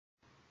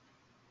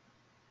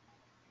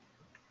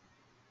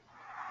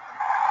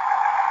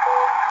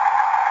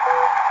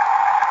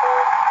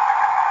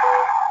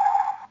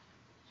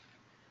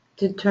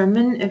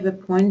Determine if a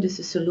point is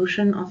a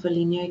solution of a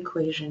linear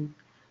equation.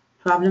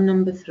 Problem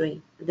number 3.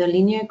 The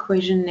linear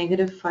equation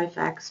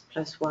 -5x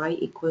plus y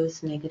equals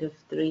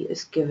 -3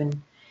 is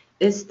given.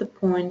 Is the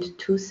point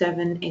 2,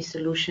 7 a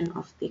solution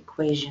of the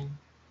equation?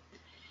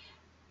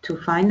 To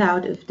find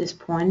out if this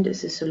point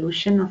is a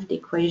solution of the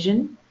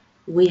equation,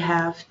 we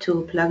have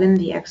to plug in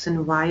the x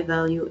and y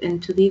value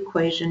into the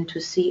equation to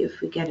see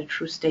if we get a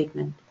true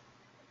statement.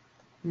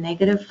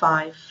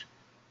 -5,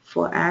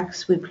 for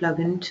x we plug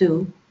in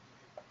 2,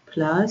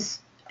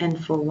 plus,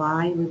 and for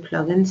y we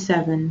plug in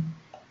 7,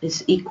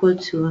 is equal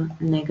to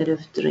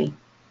 -3.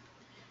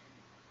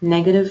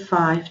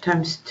 -5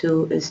 times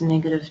 2 is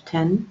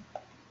 -10,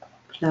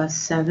 plus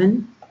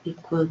 7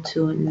 equal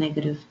to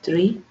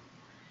 -3,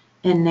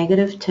 and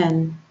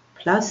 -10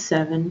 plus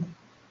 7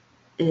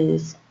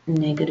 is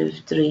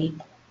 -3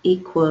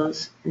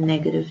 equals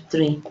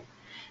 -3.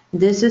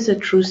 This is a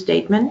true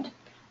statement,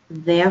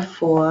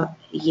 therefore,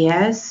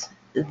 yes,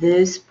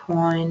 this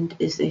point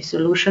is a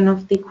solution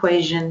of the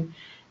equation.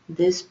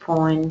 This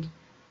point,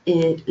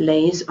 it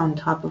lays on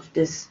top of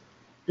this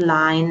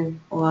line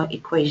or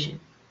equation.